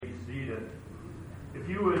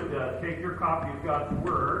you would take your copy of God's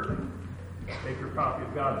Word,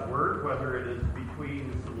 whether it is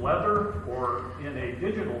between some leather or in a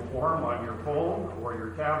digital form on your phone or your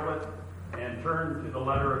tablet, and turn to the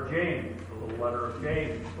letter of James, the little letter of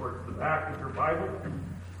James, towards the back of your Bible.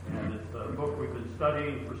 And it's a book we've been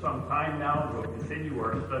studying for some time now, and we'll continue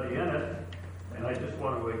our study in it. And I just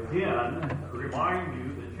want to again remind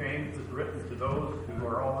you that James is written to those who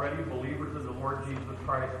are already believers in the Lord Jesus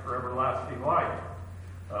Christ for everlasting life.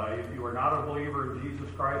 If you are not a believer in Jesus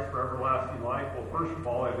Christ for everlasting life, well, first of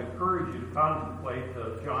all, I'd encourage you to contemplate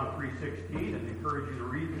John 3:16 and encourage you to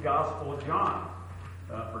read the Gospel of John.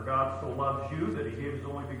 For God so loves you that he gave his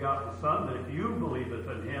only begotten Son, that if you believeth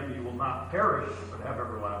in him, you will not perish, but have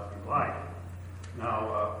everlasting life.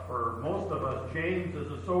 Now, for most of us, James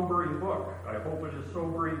is a sobering book. I hope it is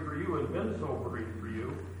sobering for you and been sobering for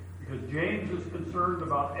you, because James is concerned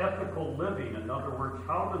about ethical living. In other words,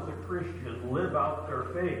 how does a Christian live out their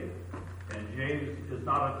faith? And James is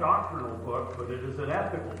not a doctrinal book, but it is an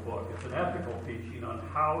ethical book. It's an ethical teaching on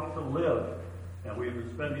how to live. And we've been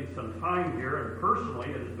spending some time here, and personally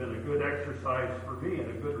it has been a good exercise for me and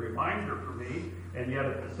a good reminder for me, and yet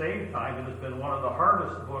at the same time it has been one of the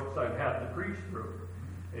hardest books I've had to preach through.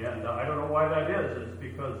 And I don't know why that is. It's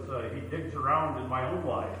because he digs around in my own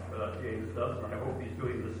life, James does, and I hope he's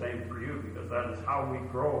doing the same for you, because that is how we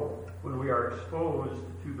grow when we are exposed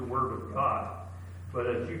to the Word of God. But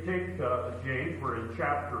as you take James, we're in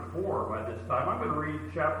chapter 4 by this time. I'm going to read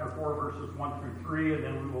chapter 4, verses 1 through 3, and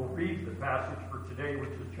then we will read the passage for today,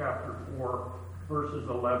 which is chapter 4, verses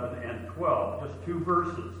 11 and 12. Just 2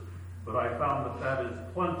 verses, but I found that is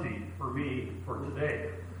plenty for me for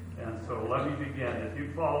today. And so let me begin. If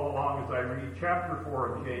you follow along as I read chapter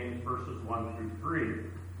 4 of James, verses 1 through 3.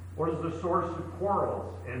 What is the source of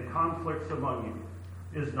quarrels and conflicts among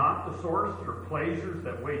you? Is not the source your pleasures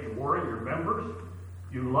that wage war in your members?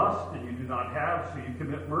 You lust and you do not have, so you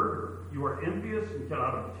commit murder. You are envious and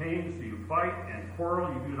cannot obtain, so you fight, and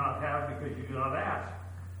quarrel you do not have because you do not ask.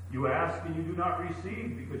 You ask and you do not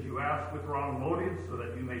receive because you ask with wrong motives, so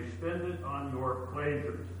that you may spend it on your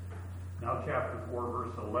pleasures. Now chapter 4,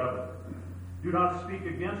 verse 11. Do not speak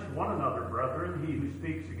against one another, brethren. He who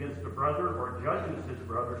speaks against a brother or judges his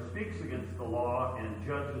brother speaks against the law and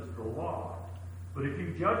judges the law. But if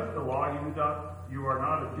you judge the law, you are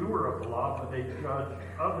not a doer of the law, but a judge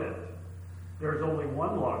of it. There is only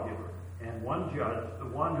one lawgiver and one judge, the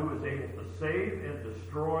one who is able to save and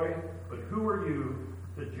destroy. But who are you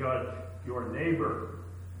to judge your neighbor?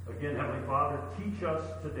 Again, Heavenly Father, teach us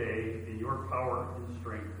today in your power and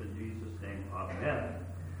strength. In Jesus' name, amen.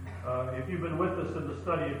 If you've been with us in the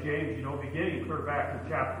study of James, you know, beginning clear back in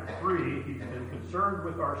chapter 3, he's been concerned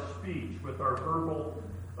with our speech, with our verbal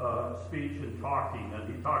speech and talking.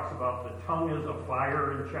 And he talks about the tongue is a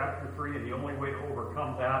fire in chapter 3, and the only way to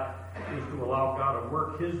overcome that is to allow God to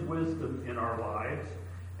work his wisdom in our lives.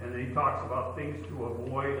 And then he talks about things to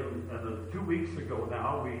avoid. And 2 weeks ago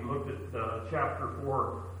now, we looked at chapter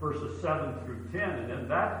 4, verses 7 through 10. And in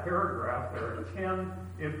that paragraph, there are 10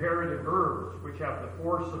 imperative verbs, which have the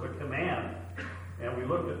force of a command. And we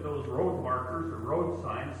looked at those road markers or road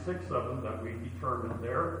signs, 6 of them that we determined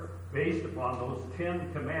there, based upon those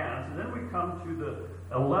 10 commands. And then we come to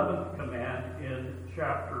the 11th command in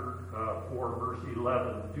chapter 4, verse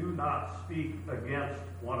 11. Do not speak against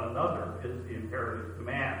one another is the imperative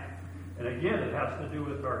command. And again, it has to do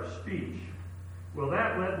with our speech. Well,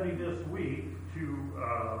 that led me this week to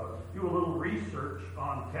do a little research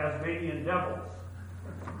on Tasmanian devils.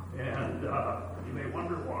 And you may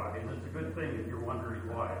wonder why, and it's a good thing if you're wondering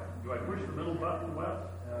why. Do I push the middle button, Wes?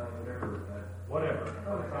 Whatever.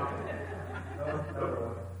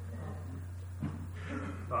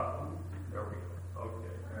 Top one? There we go.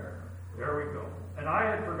 Okay. There we go. And I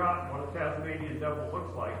had forgotten what a Tasmanian devil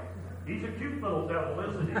looks like. He's a cute little devil,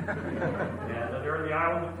 isn't he? And they're in the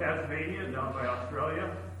island of Tasmania, down by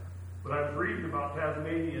Australia. But I was reading about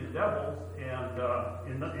Tasmanian devils, and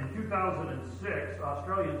in 2006,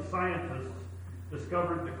 Australian scientists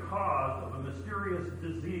discovered the cause of a mysterious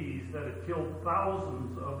disease that had killed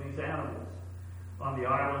thousands of these animals on the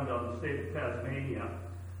island of the state of Tasmania.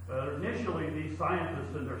 Initially, these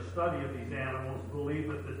scientists in their study of these animals believed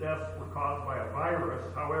that the deaths were caused by a virus.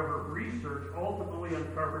 However, research ultimately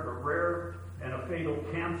uncovered a rare and a fatal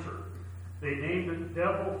cancer. They named it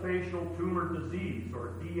devil facial tumor disease,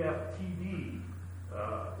 or DFTD,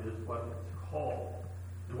 is what it's called.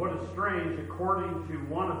 And what is strange, according to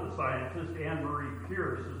one of the scientists, Anne-Marie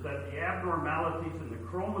Pierce, is that the abnormalities in the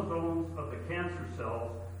chromosomes of the cancer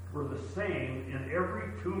cells were the same in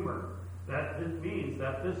every tumor. That means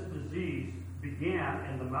that this disease began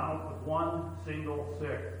in the mouth of one single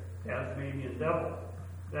sick Tasmanian devil.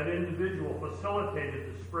 That individual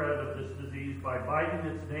facilitated the spread of this disease by biting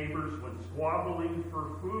its neighbors when squabbling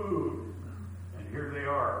for food. And here they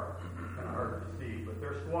are. Kind of hard to see, but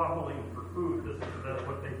they're squabbling for food. That's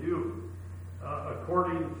what they do.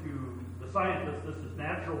 According to the scientists, this is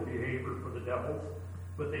natural behavior for the devils,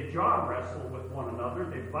 but they jaw wrestle with one another.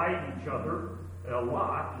 They bite each other a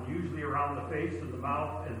lot, and usually around the face and the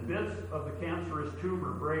mouth, and bits of the cancerous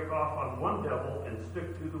tumor break off on one devil and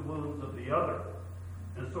stick to the wounds of the other.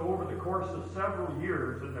 And so over the course of several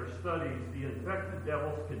years in their studies, the infected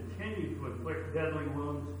devils continue to inflict deadly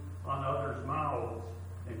wounds on others' mouths.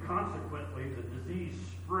 And consequently, the disease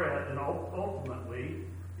spread, and ultimately,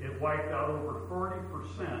 it wiped out over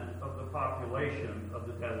 40% of the population of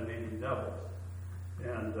the Tasmanian devils.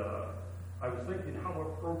 And I was thinking how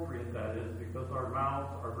appropriate that is, because our mouths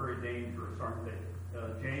are very dangerous, aren't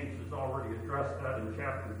they? James has already addressed that in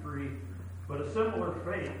chapter 3. But a similar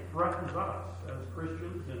fate threatens us as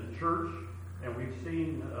Christians in a church, and we've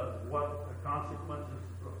seen what the consequences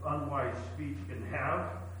of unwise speech can have.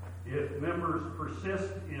 If members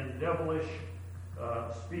persist in devilish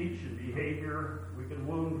speech and behavior, we can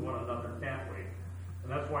wound one another, can't we?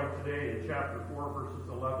 And that's why today in chapter 4, verses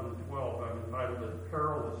 11 and 12, I've entitled it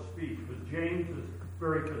Perilous Speech, because James is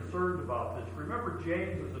very concerned about this. Remember,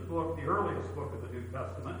 James is a book, the earliest book of the New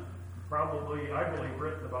Testament, probably, I believe,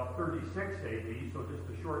 written about 36 AD, so just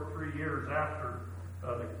a short 3 years after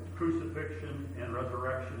the crucifixion and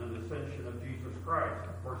resurrection and ascension of Jesus Christ.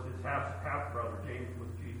 Of course, his half-brother, James was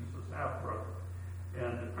Jesus' half-brother.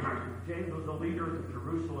 And James was a leader of the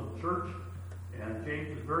Jerusalem church, and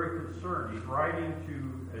James is very concerned. He's writing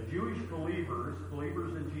to Jewish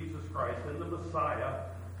believers in Jesus Christ and the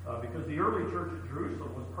Messiah, because the early church at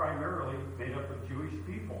Jerusalem was primarily made up of Jewish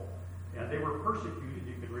people. And they were persecuted.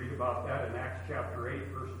 You can read about that in Acts chapter 8,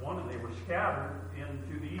 verse 1. And they were scattered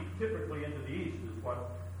typically into the east, is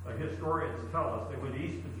what historians tell us. They went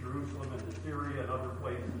east of Jerusalem into Syria and other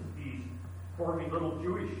places east, forming little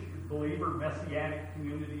Jewish believer messianic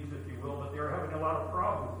communities, if you will. But they were having a lot of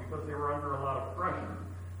problems because they were under a lot of pressure.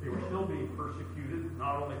 They were still being persecuted,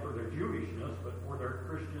 not only for their Jewishness, but for their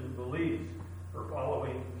Christian beliefs, for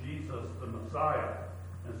following Jesus, the Messiah.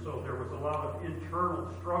 And so there was a lot of internal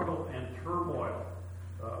struggle and turmoil.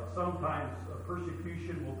 Sometimes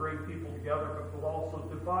persecution will bring people together, but will also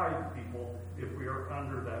divide people if we are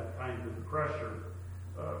under that kind of pressure.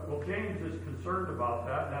 Well, James is concerned about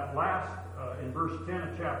that. And that last, in verse 10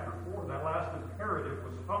 of chapter 4, that last imperative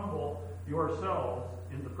was humble yourselves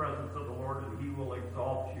in the presence of the Lord, and he will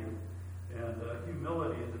exalt you. And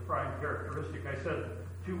humility is a prime characteristic. I said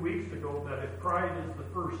 2 weeks ago that if pride is the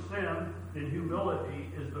first sin, then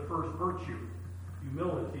humility is the first virtue.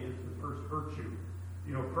 Humility is the first virtue.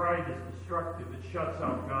 You know, pride is destructive. It shuts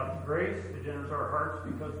out God's grace. It enters our hearts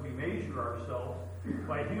because we measure ourselves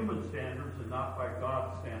by human standards and not by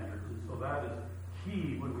God's standards. And so that is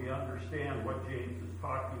key when we understand what James is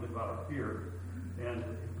talking about here. And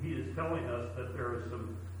he is telling us that there are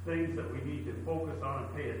some things that we need to focus on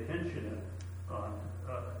and pay attention on.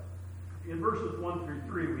 In verses 1 through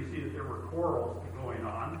 3, we see that there were quarrels going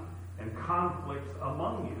on and conflicts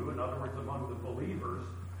among you, in other words, among the believers.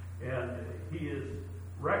 And he is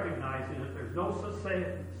recognizing that there's no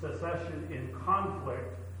cessation in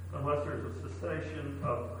conflict unless there's a cessation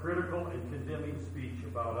of critical and condemning speech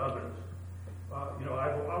about others.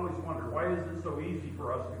 I've always wondered, why is it so easy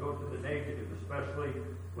for us to go to the negative, especially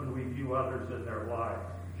when we view others in their lives?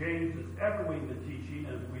 James is echoing the teaching,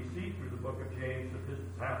 as we see through the book of James, of his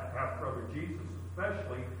half-brother Jesus,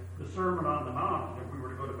 especially the Sermon on the Mount. If we were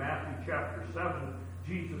to go to Matthew chapter 7,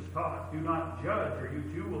 Jesus taught, do not judge, or you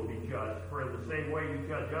too will be judged. For in the same way you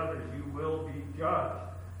judge others, you will be judged.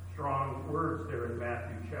 Strong words there in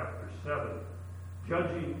Matthew chapter 7.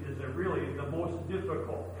 Judging is really the most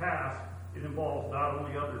difficult task. It involves not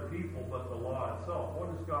only other people, but the law itself. What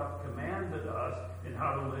has God commanded us in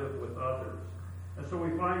how to live with others? And so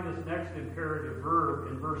we find this next imperative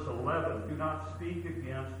verb in verse 11, do not speak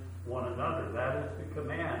against one another. That is the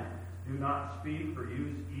command. Do not speak or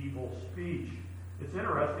use evil speech. It's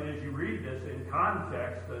interesting as you read this in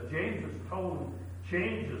context, James's tone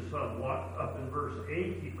changes somewhat. Up in verse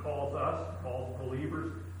 8, he calls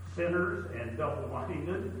believers sinners and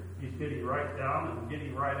double-minded. He's getting right down and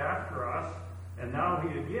getting right after us. And now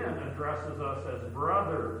he again addresses us as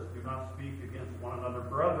brothers. Do not speak against one another,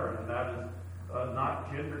 brethren. And that is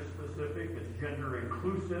not gender-specific. It's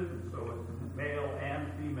gender-inclusive. And so it's male and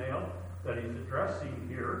female that he's addressing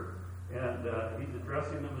here. And he's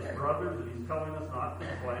addressing them as brothers, and he's telling us not to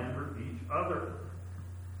slander each other.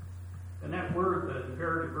 And that word, the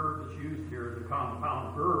imperative verb that's used here, is a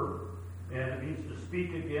compound verb. And it means to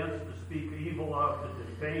speak against, to speak evil of, to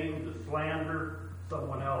defame, to slander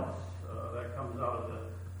someone else. That comes out of the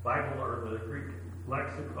Bible or the Greek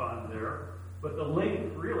lexicon there. But the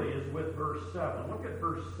link really is with verse 7. Look at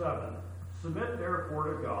verse 7. Submit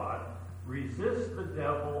therefore to God, resist the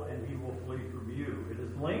devil, and he will flee from you. It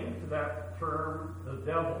is linked to that term, the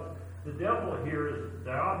devil. The devil here is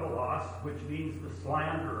diabolos, which means the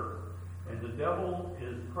slanderer. And the devil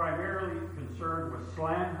is primarily concerned with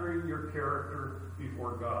slandering your character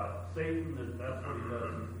before God. Satan, that's what he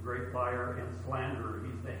does. He's the great liar and slanderer.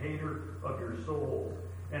 He's the hater of your soul.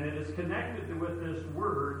 And it is connected with this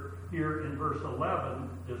word here in verse 11,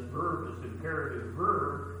 this verb, this imperative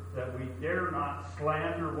verb, that we dare not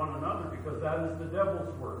slander one another, because that is the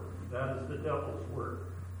devil's work. That is the devil's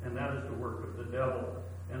work. And that is the work of the devil.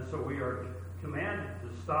 And so we are commanded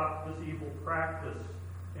to stop this evil practice.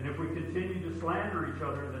 And if we continue to slander each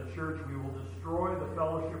other in the church, we will destroy the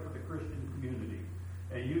fellowship of the Christian community.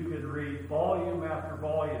 And you can read volume after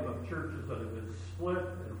volume of churches that have been split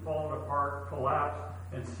and fallen apart, collapsed,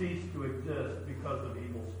 and ceased to exist because of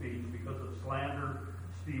evil speech, because of slander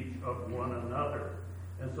speech of one another.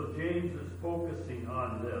 And so James is focusing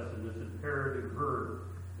on this and this imperative verb.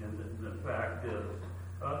 And the fact is,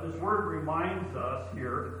 this word reminds us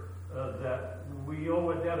here that we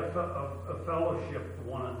owe a debt of fellowship to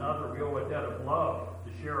one another. We owe a debt of love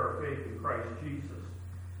to share our faith in Christ Jesus.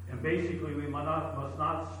 And basically, we must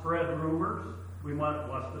not spread rumors. We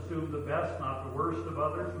must assume the best, not the worst of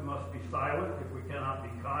others. We must be silent if we cannot be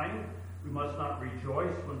kind. We must not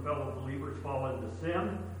rejoice when fellow believers fall into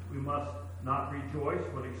sin. We must not rejoice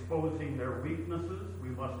when exposing their weaknesses. We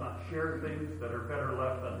must not share things that are better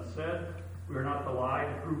left unsaid. We are not to lie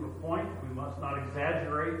to prove a point. We must not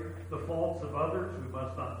exaggerate the faults of others. We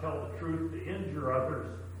must not tell the truth to injure others.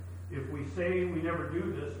 If we say we never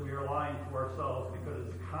do this, we are lying to ourselves, because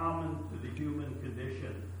it's common to the human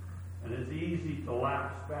condition. And it's easy to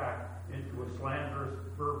lapse back into a slanderous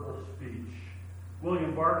verbal speech.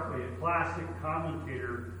 William Barclay, a classic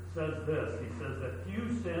commentator, says this. He says that few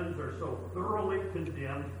sins are so thoroughly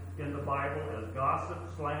condemned in the Bible as gossip,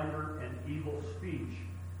 slander, and evil speech.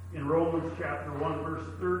 In Romans chapter 1, verse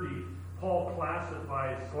 30, Paul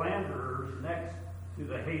classifies slanderers next to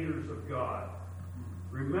the haters of God.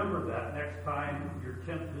 Remember that next time you're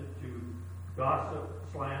tempted to gossip,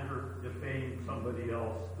 slander, defame somebody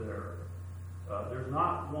else there. There's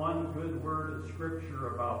not one good word in Scripture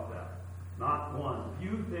about that. Not one.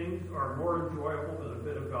 Few things are more enjoyable than a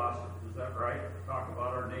bit of gossip. Is that right? Talk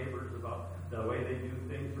about our neighbors, about the way they do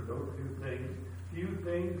things or don't do things. Few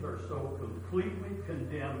things are so completely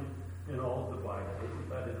condemned in all of the Bible. Isn't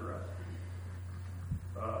that interesting?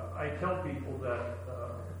 I tell people that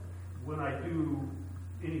when I do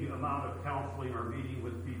any amount of counseling or meeting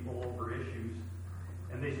with people over issues,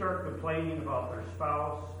 and they start complaining about their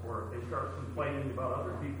spouse, or if they start complaining about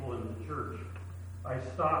other people in the church, I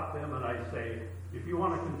stop them and I say, if you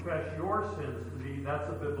want to confess your sins to me, that's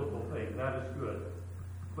a biblical thing. That is good.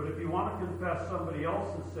 But if you want to confess somebody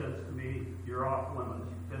else's sins to me, you're off limits.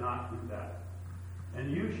 You cannot do that.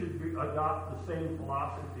 And you should adopt the same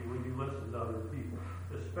philosophy when you listen to other people,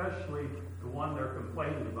 especially the one they're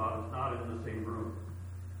complaining about is not in the same room.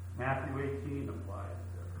 Matthew 18 applies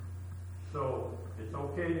there. So it's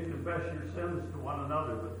okay to confess your sins to one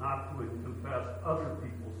another, but not to confess other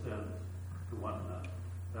people's sins to one another.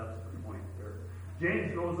 That's the point there.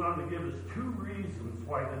 James goes on to give us two reasons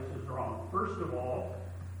why this is wrong. First of all,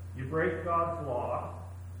 you break God's law.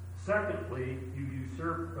 Secondly, you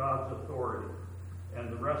usurp God's authority.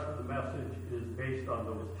 And the rest of the message is based on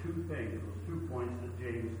those two things, those 2 points that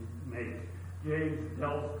James makes. James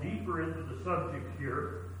delves deeper into the subject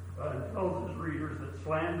here and tells his readers that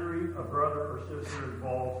slandering a brother or sister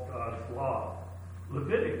involves God's law.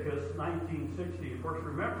 Leviticus 19:60, of course,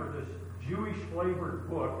 remember this Jewish-flavored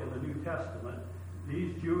book in the New Testament.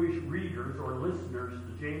 These Jewish readers or listeners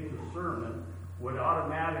to James' sermon would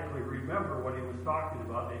automatically remember what he was talking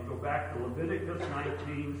about. They'd go back to Leviticus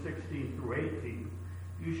 19:16 through 18.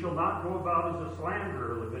 You shall not go about as a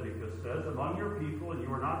slanderer, Leviticus says, among your people, and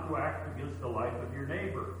you are not to act against the life of your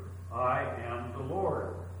neighbor. I am the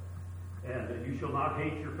Lord. And you shall not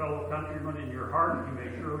hate your fellow countryman in your heart. You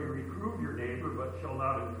may surely reprove your neighbor, but shall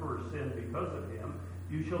not incur sin because of him.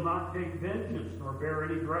 You shall not take vengeance, nor bear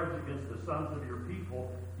any grudge against the sons of your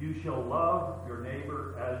people. You shall love your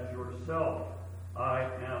neighbor as yourself. I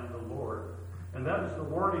am the Lord. And that is the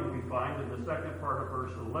warning we find in the second part of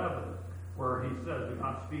verse 11, where he says, do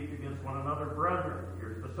not speak against one another, brethren.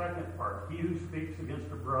 Here's the second part. He who speaks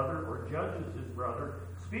against a brother or judges his brother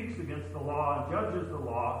speaks against the law and judges the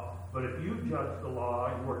law. But if you judge the law,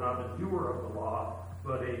 you are not a doer of the law,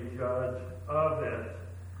 but a judge of it.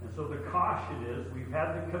 And so the caution is, we've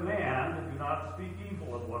had the command, do not speak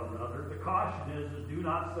evil of one another. The caution is do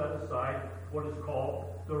not set aside what is called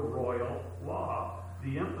the royal law.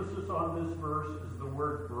 The emphasis on this verse is the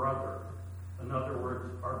word brother. In other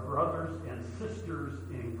words, our brothers and sisters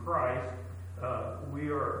in Christ, we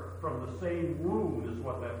are from the same womb is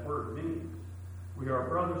what that word means. We are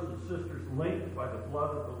brothers and sisters linked by the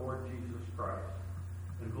blood of the Lord Jesus Christ.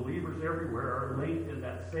 And believers everywhere are linked in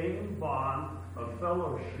that same bond of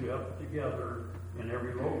fellowship together in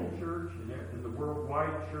every local church, in the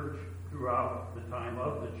worldwide church throughout the time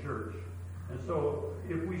of the church. And so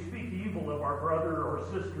if we speak evil of our brother or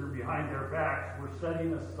sister behind their backs, we're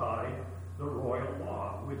setting aside the royal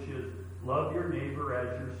law, which is love your neighbor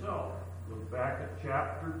as yourself. Look back at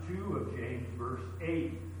chapter 2 of James, verse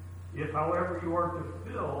 8. If, however, you are to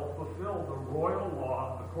fulfill the royal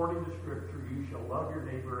law according to Scripture, you shall love your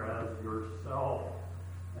neighbor as yourself.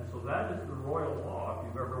 And so that is the royal law. If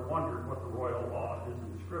you've ever wondered what the royal law is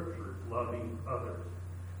in Scripture, it's loving others.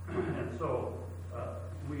 And so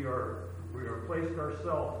we are placed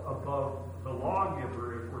ourselves above the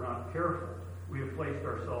lawgiver if we're not careful. We have placed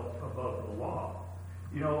ourselves above the law.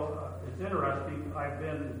 You know, it's interesting. I've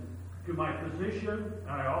been to my position,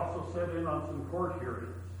 and I also sat in on some court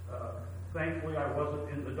hearings. Thankfully, I wasn't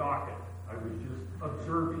in the docket. I was just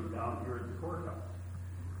observing down here at the courthouse.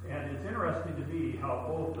 And it's interesting to me how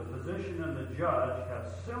both the physician and the judge have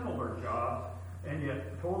similar jobs, and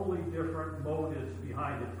yet totally different motives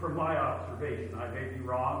behind it, from my observation. I may be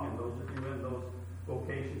wrong, and those of you in those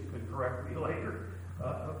vocations can correct me later.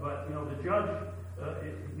 But, you know, the judge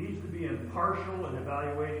it needs to be impartial in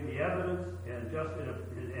evaluating the evidence and just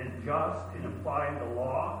in applying the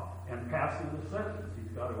law and passing the sentence.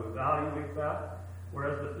 He's got to evaluate that.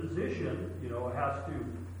 Whereas the physician, you know, has to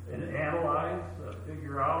analyze,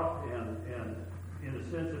 figure out, and in a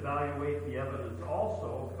sense evaluate the evidence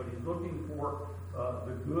also, but he's looking for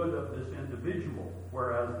the good of this individual,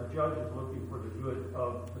 whereas the judge is looking for the good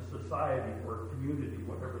of the society or community,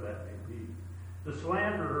 whatever that may be. The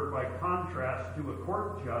slanderer, by contrast to a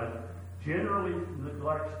court judge, generally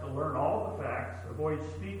neglects to learn all the facts, avoids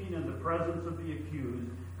speaking in the presence of the accused,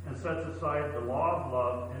 and sets aside the law of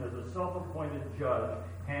love, and as a self-appointed judge,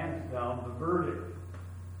 hands down the verdict.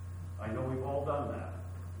 I know we've all done that.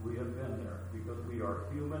 We have been there because we are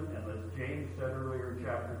human, and as James said earlier in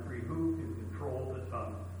chapter 3, who can control the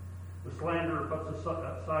tongue? The slanderer puts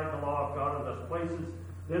aside the law of God and thus places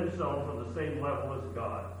themselves on the same level as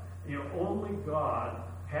God. You know, only God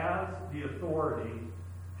has the authority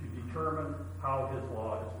to determine how his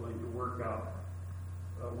law is going to work out.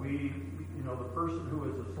 The person who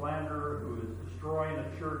is a slanderer, who is destroying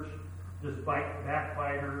a church, this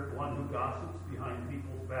backbiter, one who gossips behind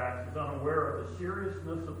people's backs, is unaware of the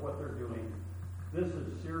seriousness of what they're doing. This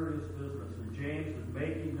is serious business, and James is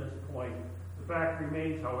making this point. The fact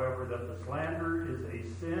remains, however, that the slander is a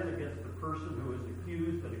sin against the person who is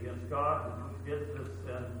accused and against God, who forgets this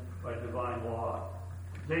sin by divine law.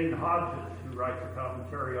 Zane Hodges, who writes a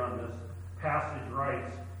commentary on this passage,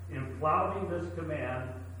 writes, in flouting this command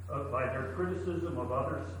by their criticism of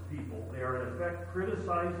other people, they are in effect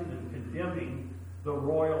criticizing and condemning the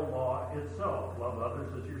royal law itself. Love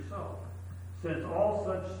others as yourself. Since all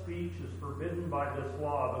such speech is forbidden by this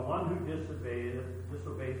law, the one who disobeys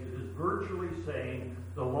it is virtually saying,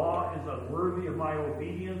 the law is unworthy of my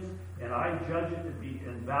obedience, and I judge it to be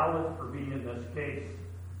invalid for me in this case.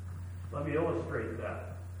 Let me illustrate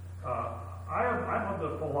that. I'm of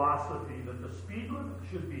the philosophy that the speed limit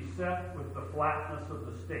should be set with the flatness of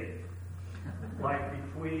the state. Like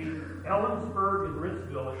between Ellensburg and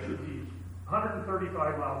Ritzville, it should be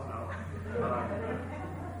 135 miles an hour.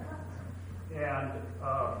 And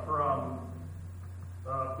from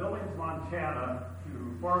Billings, Montana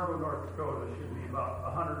to Fargo, North Dakota should be about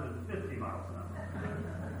 150 miles an hour.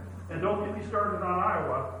 And don't get me started on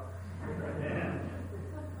Iowa.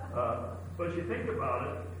 But you think about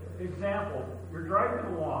it. Example, you're driving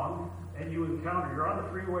along and you're on the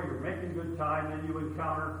freeway, you're making good time, and you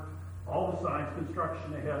encounter all the signs,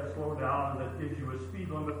 construction ahead, slow down, and that gives you a speed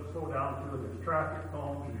limit to slow down to, and there's traffic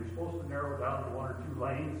cones, and you're supposed to narrow down to 1 or 2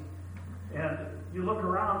 lanes. And you look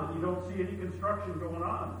around and you don't see any construction going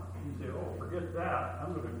on. You say, oh, forget that.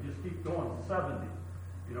 I'm going to just keep going 70.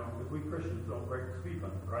 You know, because we Christians don't break the speed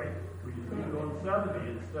limit, right? We just keep going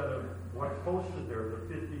 70 instead of what's posted there,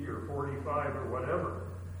 the 50 or 45 or whatever.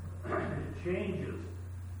 It changes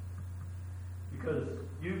because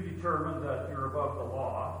you've determined that you're above the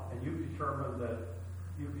law, and you've determined that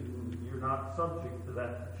you're not subject to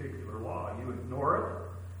that particular law. You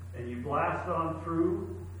ignore it, and you blast on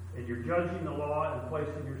through, And you're judging the law and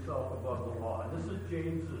placing yourself above the law. And this is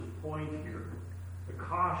James's point here. The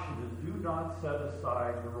caution is, do not set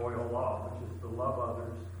aside the royal law, which is to love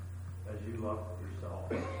others as you love yourself.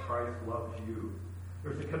 Christ loves you.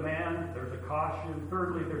 There's a command, there's a caution.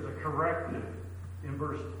 Thirdly, there's a corrective in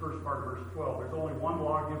first part of verse 12. There's only one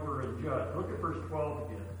lawgiver and judge. Look at verse 12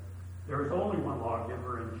 again. There is only one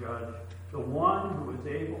lawgiver and judge, the one who is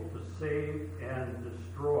able to save and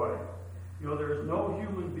destroy. You know, there is no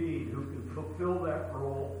human being who can fulfill that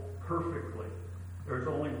role perfectly. There's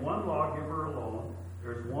only one lawgiver alone.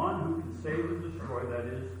 There's one who can save and destroy, that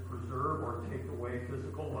is, preserve or take away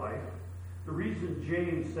physical life. The reason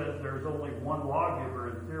James says there's only one lawgiver,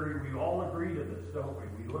 in theory, we all agree to this, don't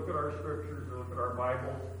we? We look at our scriptures, we look at our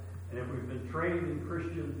Bibles, and if we've been trained in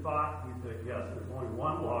Christian thought, we think, yes, there's only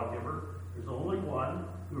one lawgiver. There's only one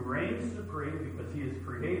who reigns supreme because he has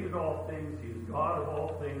created all things. He is God of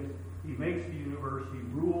all things. He makes the universe. He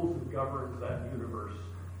rules and governs that universe.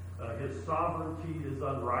 His sovereignty is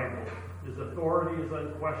unrivaled. His authority is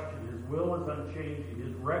unquestioned. His will is unchanging.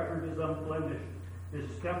 His record is unblemished. His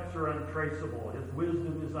steps are untraceable. His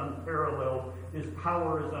wisdom is unparalleled. His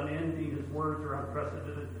power is unending. His words are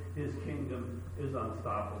unprecedented. His kingdom is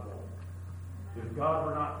unstoppable. If God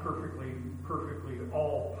were not perfectly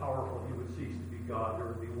all-powerful, he would cease to be God. There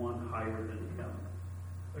would be one higher than him.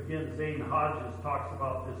 Again, Zane Hodges talks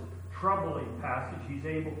about this troubling passage. He's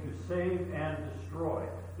able to save and destroy.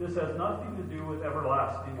 This has nothing to do with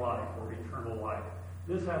everlasting life or eternal life.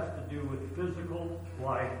 This has to do with physical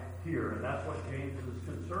life here. And that's what James is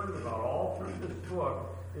concerned about. All through this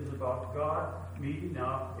book is about God meting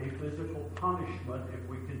out a physical punishment if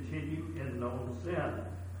we continue in known sin.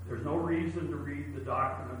 There's no reason to read the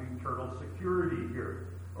doctrine of eternal security here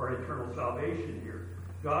or eternal salvation here.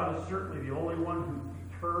 God is certainly the only one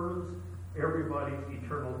who determines everybody's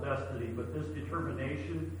eternal destiny, but this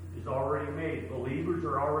determination is already made. Believers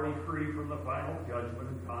are already free from the final judgment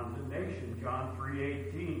and condemnation. John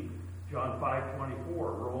 3:18, John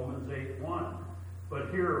 5:24, Romans 8:1. But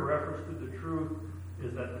here a reference to the truth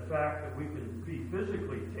is that the fact that we can be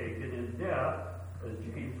physically taken in death, as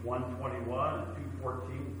James 1:21 and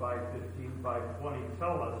 2:14, 5:15, 5:20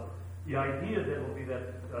 tell us, the idea then will be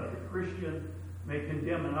that the Christian may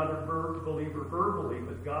condemn another believer verbally,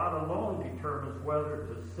 but God alone determines whether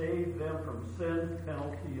to save them from sin's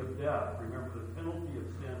penalty of death. Remember, the penalty of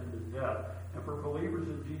sin is death. And for believers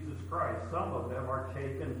in Jesus Christ, some of them are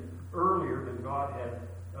taken earlier than God had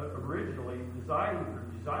originally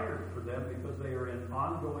desired for them because they are in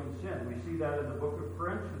ongoing sin. We see that in the book of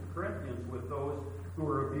Corinthians with those who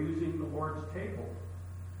are abusing the Lord's table.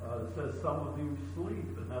 It says some of you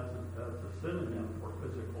sleep, and that's a synonym for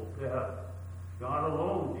physical death. God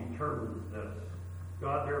alone determines this.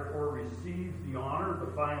 God therefore receives the honor,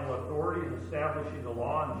 the final authority in establishing the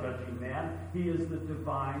law and judging man. He is the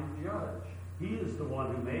divine judge. He is the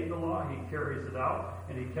one who made the law. He carries it out,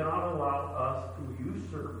 and he cannot allow us to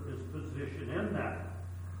usurp his position in that.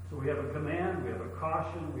 So we have a command, we have a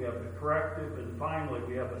caution, we have the corrective, and finally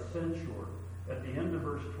we have a censure at the end of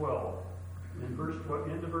verse 12. In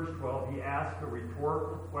end of verse 12, he asks a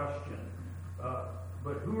rhetorical question.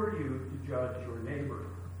 But who are you to judge your neighbor?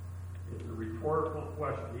 It's a rhetorical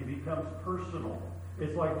question. He becomes personal.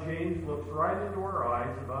 It's like James looks right into our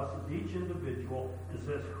eyes of us as each individual and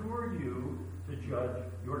says, who are you to judge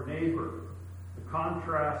your neighbor? The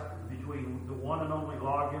contrast between the one and only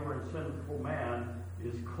lawgiver and sinful man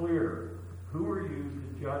is clear. Who are you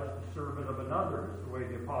to judge the servant of another? Is the way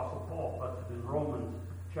the Apostle Paul puts it in Romans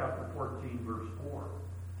chapter 14, verse 4.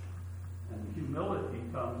 And humility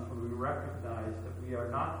comes when we recognize that we are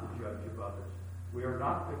not the judge of others. We are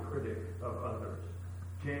not the critic of others.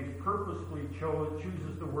 James purposely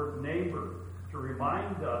chooses the word neighbor to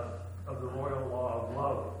remind us of the royal law of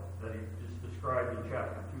love that he just described in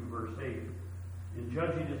chapter 2, verse 8. In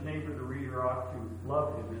judging his neighbor, the reader ought to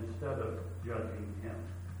love him instead of judging him.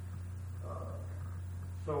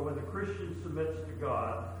 So when the Christian submits to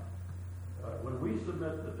God, when we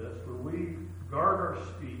submit to this, when we guard our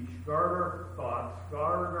speech, guard our thoughts,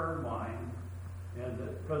 guard our mind, and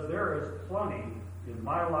because there is plenty in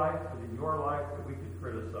my life and in your life that we could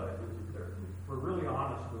criticize, isn't there? If we're really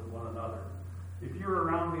honest with one another. If you're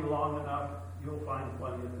around me long enough, you'll find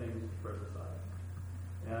plenty of things to criticize.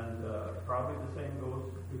 And probably the same goes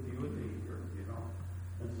with you and me here, you know.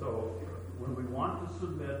 And so when we want to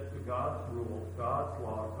submit to God's rule, God's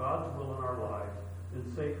law, God's will in our lives, then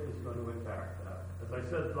Satan is going to attack that. As I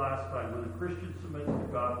said last time, when a Christian submits to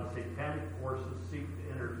God, the satanic forces seek to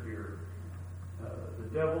interfere. The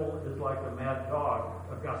devil is like a mad dog,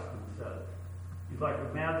 Augustine said. He's like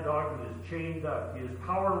a mad dog that is chained up. He is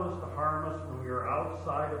powerless to harm us when we are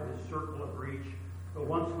outside of his circle of reach. But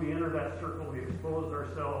once we enter that circle, we expose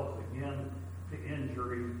ourselves again to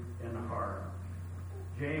injury and harm.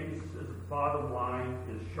 James' bottom line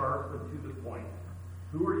is sharp and to the point.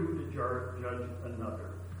 Who are you to judge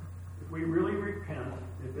another? If we really repent,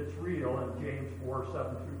 if it's real in James 4,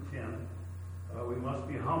 7 through 10, we must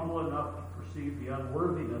be humble enough to perceive the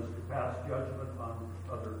unworthiness to pass judgment on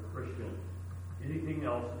other Christians. Anything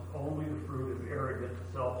else is only the fruit of arrogant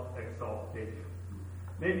self-exaltation.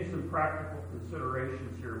 Maybe some practical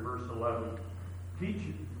considerations here in verse 11.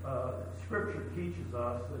 Scripture teaches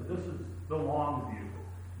us that this is the long view.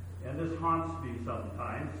 And this haunts me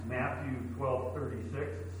sometimes. Matthew 12:36,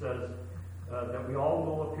 it says that we all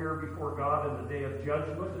will appear before God in the day of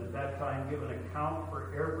judgment, and at that time give an account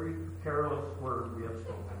for every careless word we have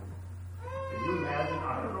spoken. Can you imagine?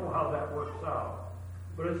 I don't know how that works out.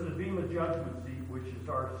 But it's the Bema judgment seat, which is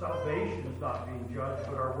our salvation is not being judged,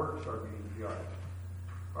 but our works are being judged.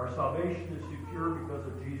 Our salvation is secure because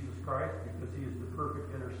of Jesus Christ, because he is the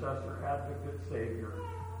perfect intercessor, advocate, Savior.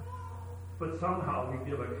 But somehow we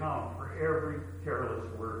give account for every careless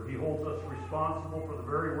word. He holds us responsible for the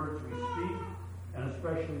very words we speak, and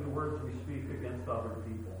especially the words we speak against other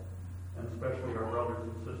people, and especially our brothers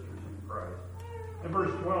and sisters in Christ. In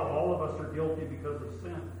verse 12, all of us are guilty because of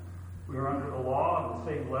sin. We are under the law on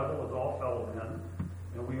the same level as all fellow men,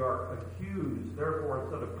 and we are accused. Therefore,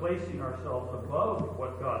 instead of placing ourselves above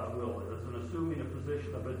what God's will is and assuming a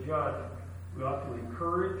position of a judge, we ought to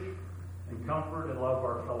encourage and comfort and love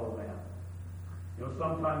our fellow man. You know,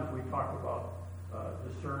 sometimes we talk about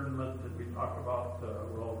discernment, and we talk about,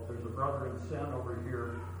 well, there's a brother in sin over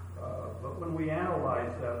here. But when we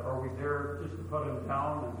analyze that, are we there just to put him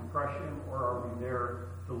down and to crush him, or are we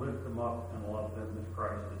there to lift them up and love them as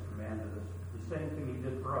Christ has commanded us? The same thing he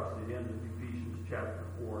did for us at the end of Ephesians chapter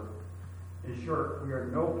 4. In short, we are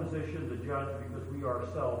in no position to judge because we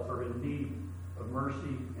ourselves are in need of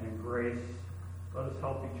mercy and grace. Let us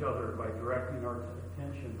help each other by directing our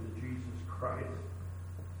attention to Jesus Christ.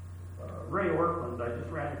 Ray Ortland, I just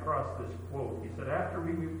ran across this quote. He said, after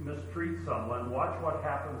we mistreat someone, watch what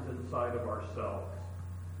happens inside of ourselves.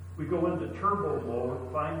 We go into turbo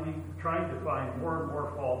mode, trying to find more and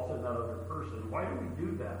more faults in that other person. Why do we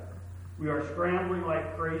do that? We are scrambling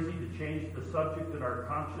like crazy to change the subject in our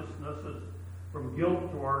consciousnesses from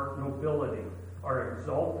guilt to our nobility. Our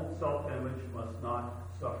exalted self-image must not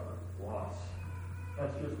suffer loss.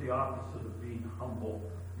 That's just the opposite of being humble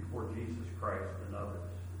before Jesus Christ and others.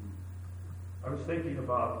 I was thinking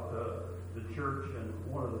about the church, and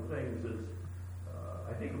one of the things is,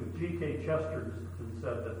 I think it was G.K. Chesterton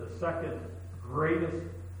said that the second greatest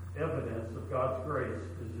evidence of God's grace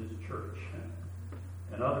is his church.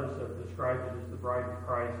 And others have described it as the bride of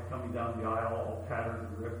Christ coming down the aisle all tattered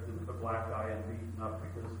and ripped and with a black eye and beaten up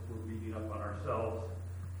because we're beating up on ourselves.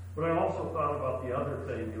 But I also thought about the other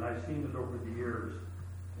thing, and I've seen it over the years,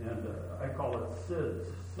 and I call it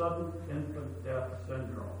SIDS, Sudden Infant Death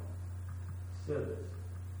Syndrome. SIDS.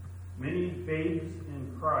 Many babes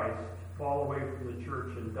in Christ fall away from the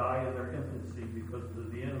church and die in their infancy because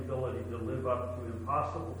of the inability to live up to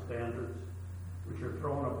impossible standards which are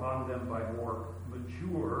thrown upon them by more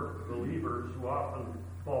mature believers who often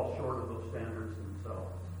fall short of those standards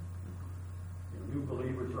themselves. New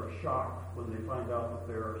believers are shocked when they find out that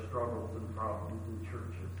there are struggles and problems in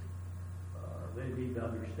churches. They need to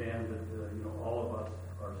understand that all of us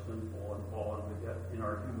are sinful and fallen, but yet in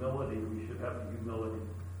our humility, we should have the humility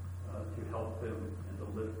to help them and to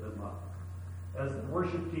lift them up. As the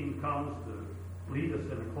worship team comes to lead us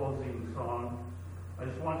in a closing song, I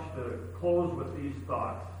just want you to close with these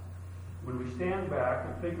thoughts. When we stand back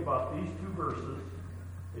and think about these two verses,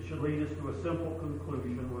 it should lead us to a simple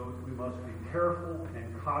conclusion. We must be careful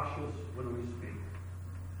and cautious when we speak.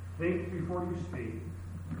 Think before you speak,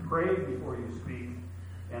 pray before you speak,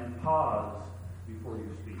 and pause before you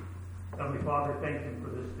speak. Heavenly Father, thank you for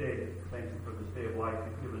this day. Thank you for this day of life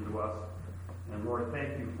you've given to us. And Lord,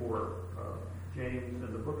 thank you for James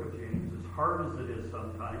and the book of James. As hard as it is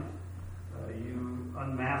sometimes, you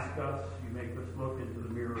unmask us, you make us look into the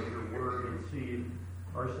mirror of your word and see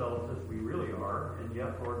ourselves as we really are. And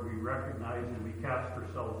yet, Lord, we recognize and we cast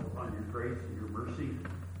ourselves upon your grace and your mercy.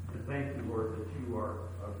 And thank you, Lord, that you are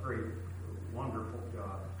a great, wonderful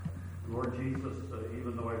God. Lord Jesus,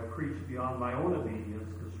 even though I've preached beyond my own obedience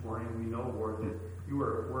this morning, we know, Lord, that you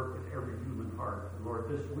are at work in every human heart. And Lord,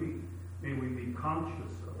 this week, may we be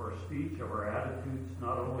conscious of our speech, of our attitudes,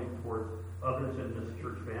 not only towards others in this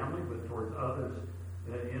church family, but towards others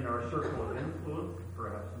in our circle of influence,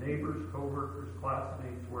 perhaps neighbors, co-workers,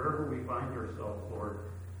 classmates, wherever we find ourselves, Lord,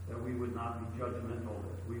 that we would not be judgmental,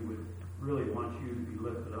 that we would really want you to be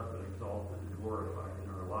lifted up and exalted and glorified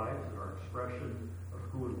in our lives and our expression of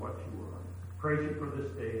who and what you are. Praise you for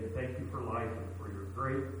this day, and thank you for life and for your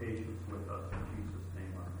great patience with us. In